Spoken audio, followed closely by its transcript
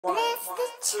Tune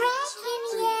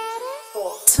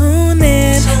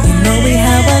in, you know we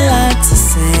have a lot to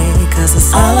say, cause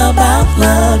it's all about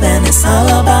love and it's all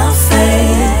about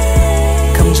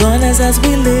faith. Come join us as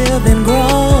we live and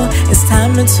grow. It's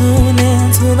time to tune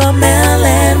in to the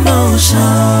MelnMo Show.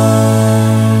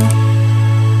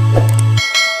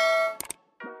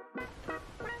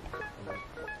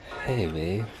 Hey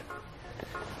babe.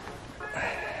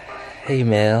 Hey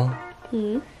Mel.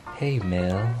 Hey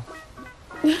Mel.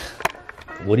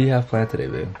 What do you have planned today,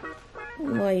 babe?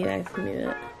 Why are you asking me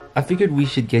that? I figured we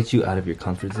should get you out of your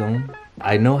comfort zone.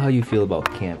 I know how you feel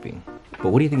about camping, but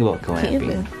what do you think about glamping?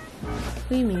 Camping? What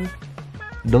do you mean?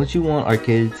 Don't you want our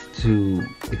kids to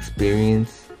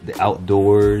experience the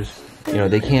outdoors? You know,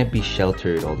 they can't be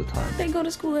sheltered all the time. They go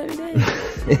to school every day.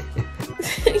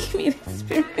 You mean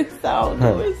experience the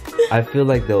outdoors? I feel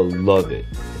like they'll love it.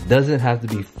 It doesn't have to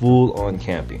be full on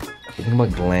camping. You think about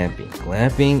glamping.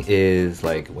 Glamping is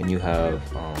like when you have,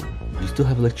 you still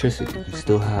have electricity. You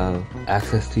still have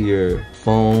access to your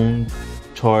phone,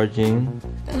 charging.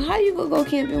 And how you gonna go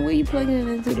camping? Where you plugging it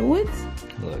into the woods?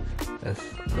 Look,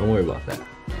 don't worry about that.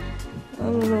 I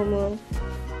don't know, Mom.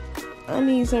 I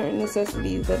need certain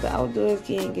necessities that the outdoors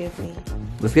can't give me.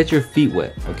 Let's get your feet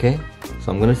wet, okay?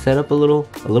 So I'm gonna set up a little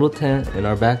tent in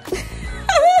our back.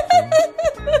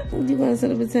 You gonna set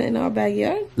up a tent in our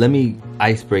backyard? Let me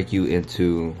ice break you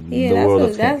into the world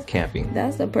of camping.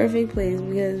 That's the perfect place,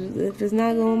 because if it's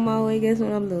not going my way, guess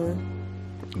what I'm doing?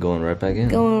 Going right back in?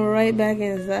 Going right back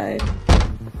inside.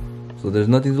 So there's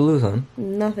nothing to lose, huh?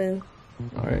 Nothing.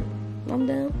 Alright. I'm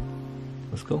down.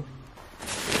 Let's go.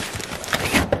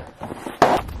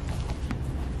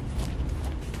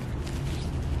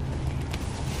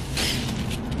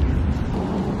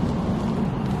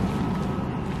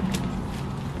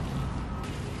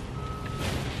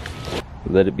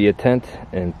 Let it be a tent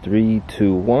in 3,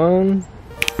 2, 1.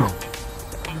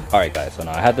 Alright guys, so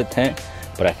now I have the tent,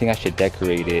 but I think I should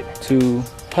decorate it to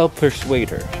help persuade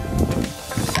her.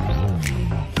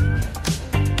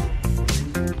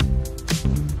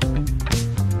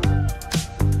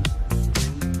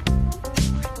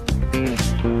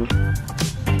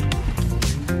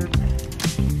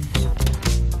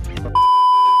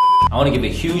 I want to give a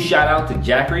huge shout out to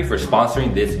Jackery for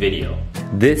sponsoring this video.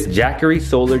 This Jackery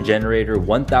solar generator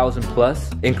 1000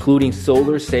 plus, including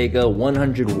solar Sega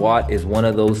 100 watt, is one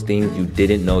of those things you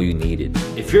didn't know you needed.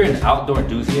 If you're an outdoor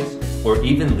enthusiast or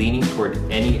even leaning toward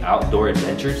any outdoor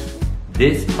adventures,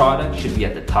 this product should be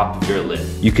at the top of your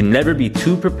list. You can never be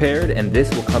too prepared, and this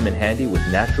will come in handy with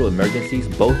natural emergencies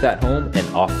both at home and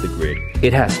off the grid.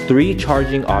 It has 3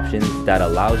 charging options that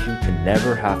allows you to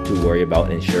never have to worry about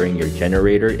ensuring your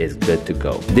generator is good to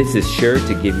go. This is sure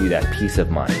to give you that peace of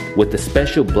mind. With the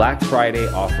special Black Friday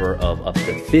offer of up to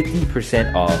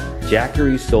 50% off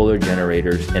Jackery solar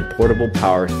generators and portable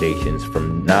power stations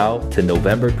from now to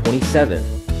November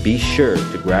 27th, be sure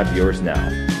to grab yours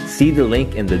now. See the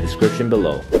link in the description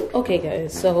below. Okay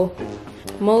guys, so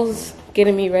Mo's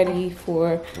getting me ready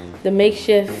for the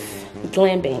makeshift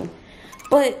glamping.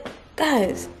 But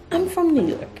guys, I'm from New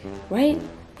York, right?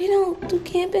 We don't do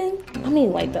camping. I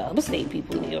mean, like the upstate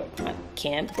people in New York might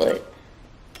camp, but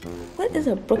what is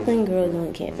a Brooklyn girl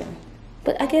doing camping?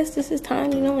 But I guess this is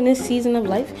time, you know, in this season of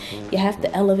life, you have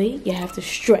to elevate, you have to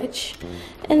stretch,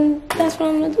 and that's what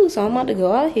I'm gonna do. So I'm about to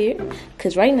go out here,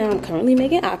 because right now I'm currently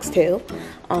making oxtail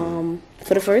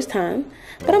for the first time,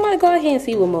 but I'm gonna go out here and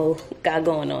see what Mo got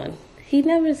going on. He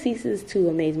never ceases to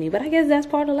amaze me, but I guess that's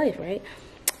part of life, right?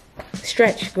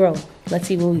 Stretch, grow. Let's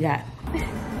see what we got.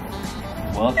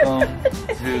 Welcome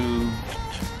to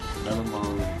MelnMo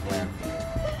glamping.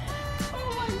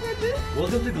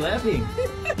 Welcome to glamping.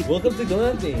 Welcome to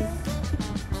glamping.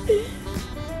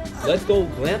 Let's go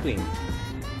glamping.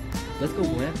 Let's go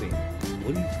glamping.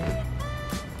 What do you think?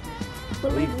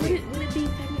 But like, would it be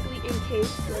technically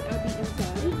encased? Like, I'll be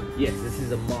inside? Yes, this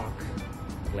is a mock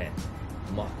glamp.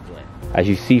 Mock glamp. As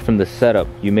you see from the setup,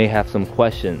 you may have some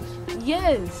questions.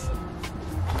 Yes.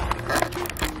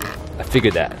 I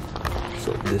figured that.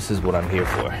 So this is what I'm here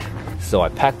for. So I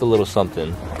packed a little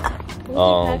something.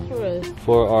 What did you pack for us?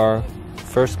 For our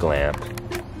first glamp.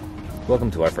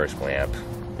 Welcome to our first glamp.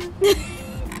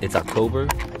 It's October,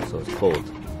 so it's cold.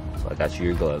 So I got you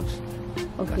your gloves.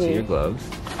 Okay. Got you your gloves.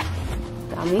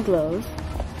 Got me gloves.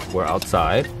 We're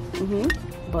outside.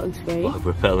 Bug spray. Bug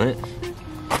repellent.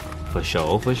 For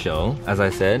show, for show. As I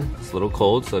said, it's a little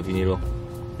cold, so if you need a...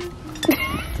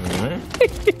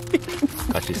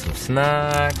 Got you some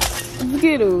snacks.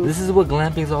 Skittles. This is what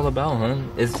glamping's all about, huh?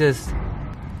 It's just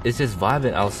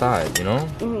vibing outside, you know?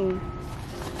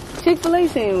 Chick-fil-A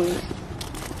sandwich.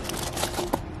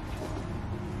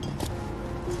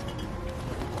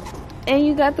 And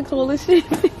you got the coolest shit.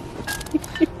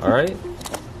 Alright?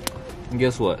 And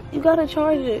guess what? You gotta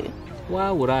charge it.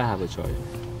 Why would I have a charger?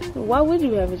 Why would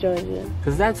you have a charger?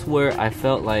 Because that's where I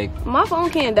felt like... My phone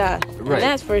can't die. Right. And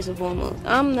that's first and foremost.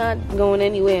 I'm not going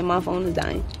anywhere and my phone is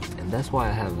dying. And that's why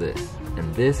I have this.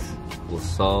 And this will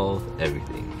solve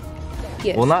everything.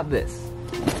 Yes. Well, not this.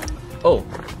 Oh,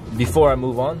 before I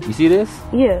move on, you see this?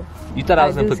 Yeah. You thought I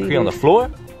was going to put Cree on the floor?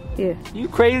 Yeah. You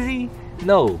crazy?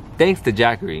 No. Thanks to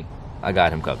Jackery, I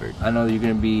got him covered. I know you're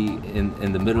going to be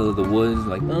in the middle of the woods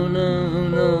like, oh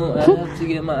no, I have to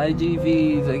get my IG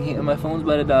feeds. I can't, my phone's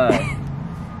about to die.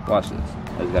 Watch this.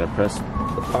 I just got to press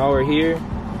the power here.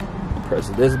 Press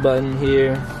this button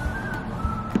here.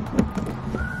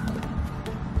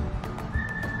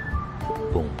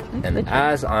 Boom. And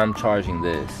as I'm charging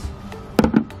this,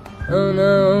 oh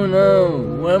no,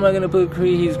 where am I gonna put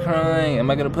Cree? He's crying. Am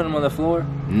I gonna put him on the floor?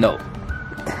 No.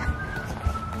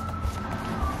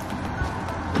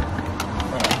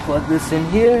 Plug this in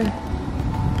here.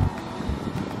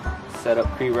 Set up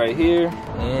Cree right here,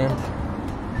 and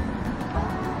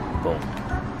boom.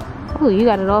 Oh, you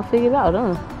got it all figured out,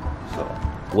 huh? So,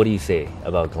 what do you say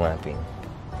about glamping?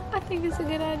 I think it's a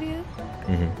good idea.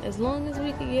 Mm-hmm. As long as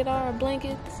we can get our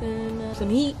blankets and some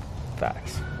heat.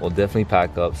 Facts. We'll definitely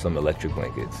pack up some electric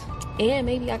blankets. And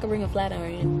maybe I could bring a flat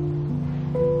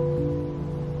iron.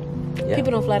 Yeah.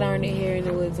 People don't flat iron their hair in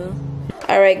the woods, huh?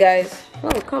 Alright, guys. Oh,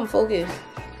 come focus.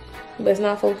 Let's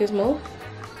not focus more.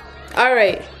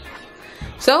 Alright.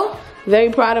 So,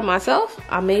 very proud of myself.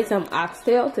 I made some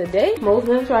oxtail today. Mo's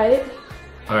gonna try it.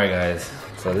 Alright, guys.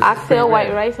 So this Oxtail,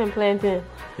 white rice, and plantain.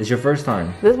 It's your first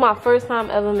time. This is my first time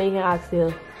ever making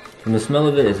oxtail. From the smell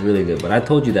of it, it's really good. But I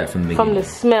told you that from the beginning. From the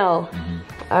smell.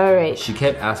 Mm-hmm. Alright. She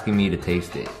kept asking me to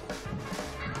taste it.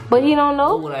 But you don't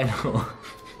know? What would I know?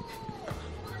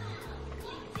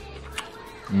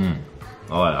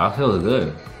 Oh, the oxtail is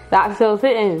good. The oxtail's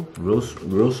hitting. Real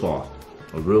soft.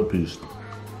 A real piece.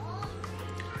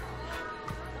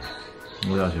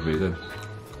 Well, that's actually pretty good.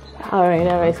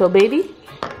 Alright. So, baby.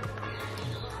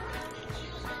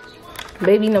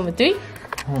 Baby number 3.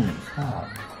 Oh my god.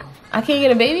 I can't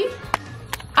get a baby?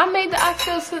 I made the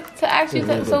oxtail to actually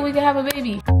so we can have a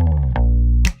baby.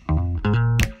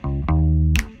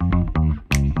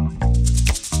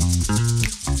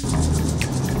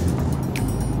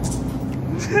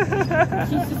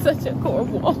 He's such a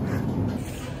cornball.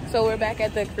 So we're back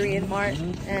at the Korean mart,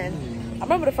 and I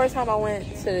remember the first time I went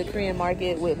to the Korean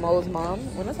market with Mo's mom.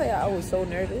 When I say I was so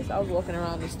nervous, I was walking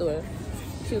around the store.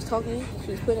 She was talking,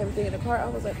 she was putting everything in the cart. I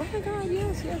was like, oh my god,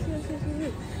 yes.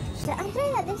 So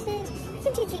Andrea, this is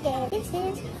kimchi jjigae. This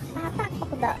is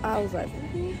pakpakuda. I was like,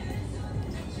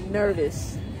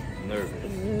 nervous.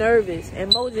 Nervous.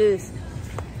 And Mo just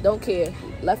don't care.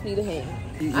 Left me to hang.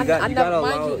 I never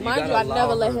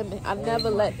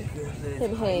let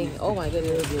him hang. Oh my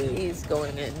goodness. He's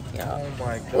going in, y'all. Oh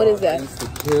my god. What is that? I used to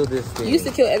kill this thing. You used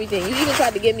to kill everything. You even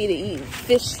tried to get me to eat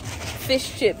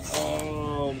fish chips.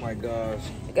 Oh my gosh.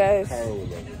 Guys, Cairo would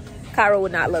love it. Cairo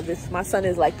would not love this. My son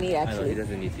is like me, I know, actually. he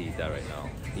doesn't need to eat that right now.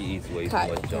 He eats way too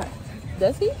much junk.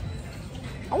 Does he?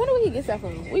 I wonder where he gets that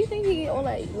from. Where do you think he get all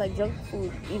that like junk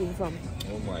food eating from?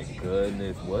 Oh my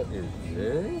goodness, what is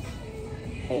this?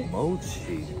 Hey.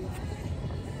 Mochi.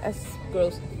 That's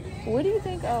gross. Where do you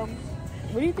think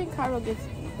Cairo gets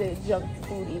the junk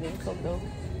food eating from though?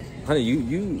 Honey,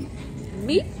 you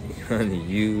Me? honey,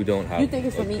 you don't have You think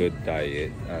it's a for me? good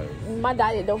diet. My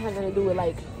diet don't have nothing to do with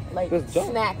like That's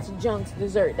junk. snacks, junks,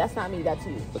 dessert. That's not me, that's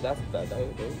you. But that's bad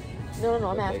diet, though. No,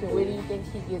 I'm asking, where do you think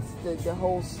he gets the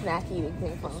whole snack eating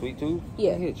thing from? Sweet tooth?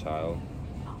 Yeah. He a child.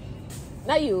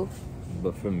 Not you.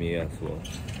 But for me as well.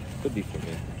 Could be for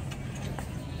me.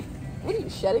 What are you,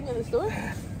 shedding in the store?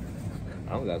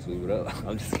 I don't gotta sweep it up.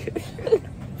 I'm just kidding.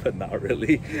 But not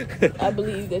really. I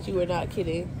believe that you were not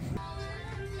kidding.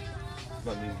 It's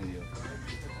my new video.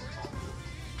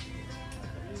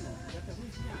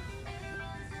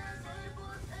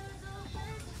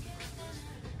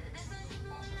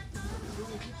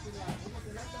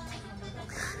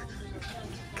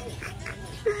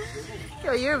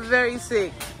 Yo, you're very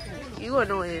sick. You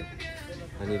annoying.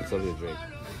 I need something to drink.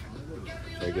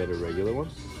 Should I get a regular one?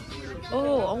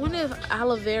 Oh, I wonder if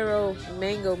aloe vera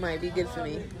mango might be good for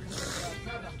me.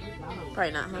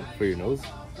 Probably not, huh? For your nose?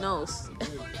 No.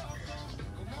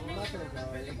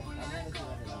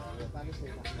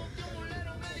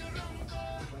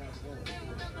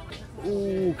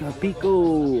 Ooh,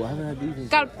 Capico. I haven't had these.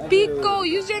 Calpico.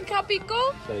 You drink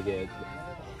Calpico? Should I get?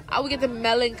 I would get the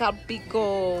melon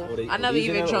Calpico. I never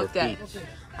even drunk that.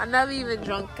 I never even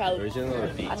drunk Original or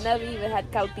Calpico. peach? I never even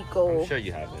had Calpico. I'm sure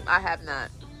you haven't. I have not.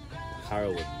 Cairo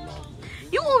would love it.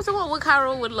 You want someone what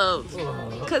Cairo would love.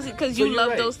 Cause you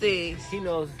love those things. He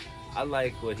knows I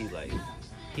like what he likes.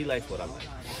 He likes what I like.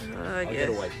 I'll get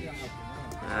a white peach.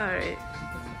 Alright.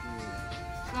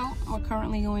 So we're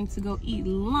currently going to go eat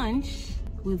lunch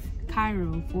with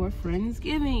Cairo for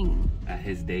Friendsgiving. At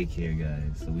his daycare,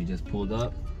 guys. So we just pulled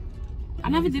up. I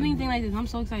never did anything like this. I'm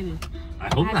so excited. I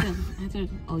hope not. I had to,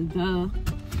 oh duh.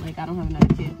 Like I don't have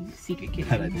another kid, secret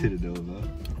kid. I didn't know about.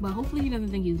 But hopefully he doesn't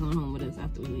think he's going home with us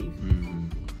after we leave. Mm-hmm.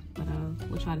 But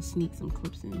we'll try to sneak some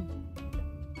clips in.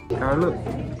 Look.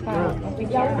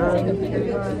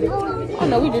 Oh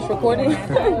no, we just recorded.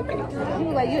 Okay.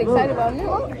 You like you excited about me?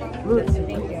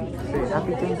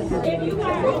 Happy Thanksgiving.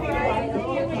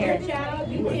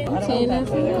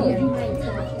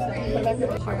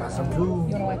 I got some too.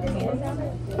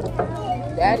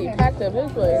 Daddy packed up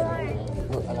his plate.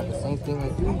 Look, I got the same thing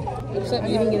like you. Except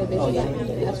you didn't get a biscuit.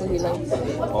 That's what he likes.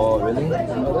 Oh, really?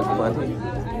 Oh, that's fun.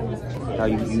 How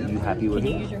you happy with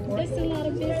it? That's a lot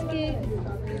of biscuit.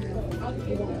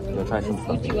 You wanna try some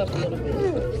stuff? You up a little bit.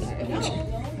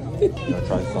 You wanna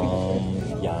try some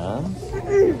yams?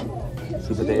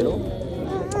 Sweet potato?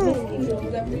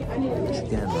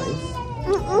 Chicken and rice?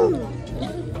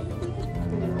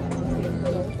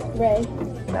 Ray.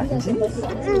 Mac and cheese?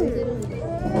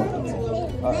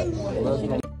 Alright, well, let us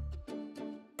know.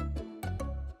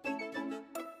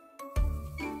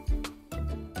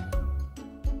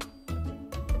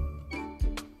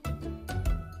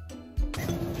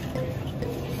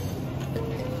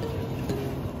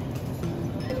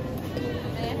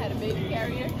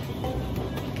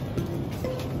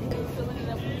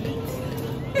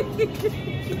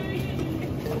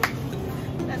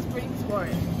 That's pretty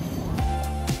smart.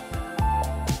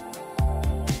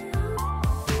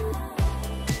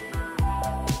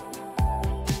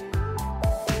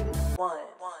 One,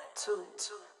 two,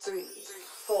 three,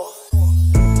 four.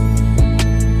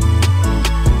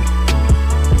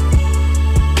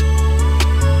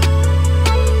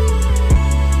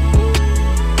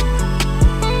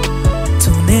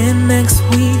 Tune in next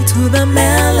week to the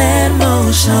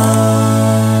MelnMo show.